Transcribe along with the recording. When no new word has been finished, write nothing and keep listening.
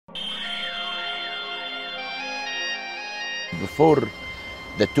before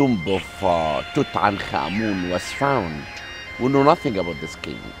the tomb of Tutankhamun was found, we know nothing about this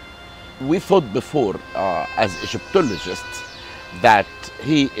king. We thought before, as Egyptologists, that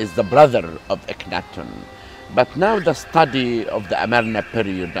he is the brother of Akhenaten. But now the study of the Amarna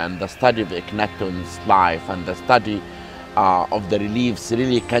period and the study of Akhenaten's life and the study of the reliefs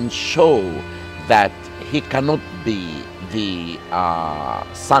really can show that he cannot be the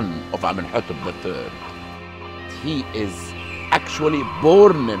son of Amenhotep III. He is actually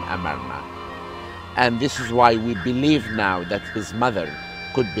born in Amarna, and this is why we believe now that his mother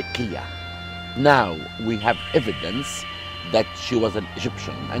could be Kia. Now we have evidence that she was an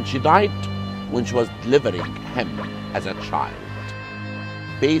Egyptian, and she died when she was delivering him as a child.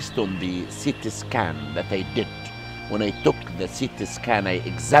 Based on the CT scan that I did, when I took the CT scan, I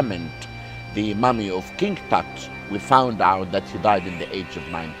examined the mummy of King Tut. We found out that he died in the age of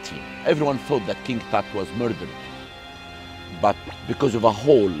 19. Everyone thought that King Tut was murdered, but because of a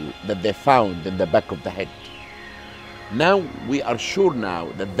hole that they found in the back of the head. Now we are sure now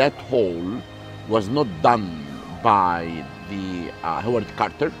that that hole was not done by the Howard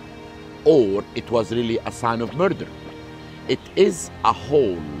Carter, or it was really a sign of murder. It is a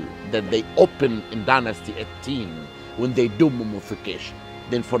hole that they open in Dynasty 18 when they do mummification.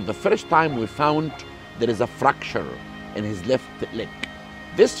 Then for the first time we found there is a fracture in his left leg.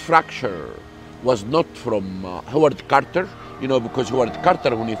 This fracture was not from Howard Carter, because Howard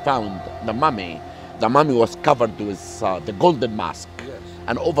Carter, when he found the mummy was covered with the golden mask. Yes.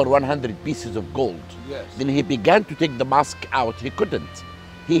 And over 100 pieces of gold. Yes. Then he began to take the mask out. He couldn't.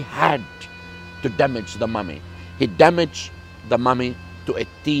 He had to damage the mummy. He damaged the mummy to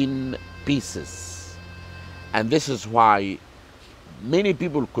 18 pieces. And this is why many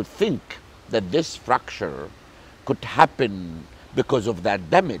people could think that this fracture could happen because of that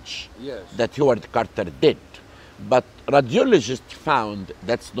damage. Yes. That Howard Carter did. But radiologists found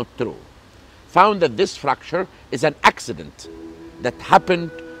that's not true. Found that this fracture is an accident that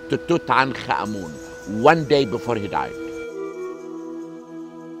happened to Tutankhamun one day before he died.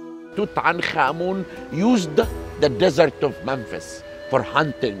 Tutankhamun used the desert of Memphis for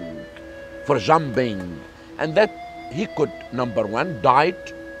hunting, for jumping, and that he could, number one,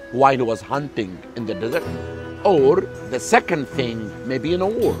 died while he was hunting in the desert, or the second thing, maybe in a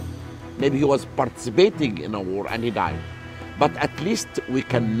war. Maybe he was participating in a war and he died. But at least we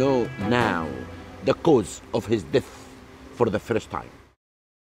can know now the cause of his death for the first time.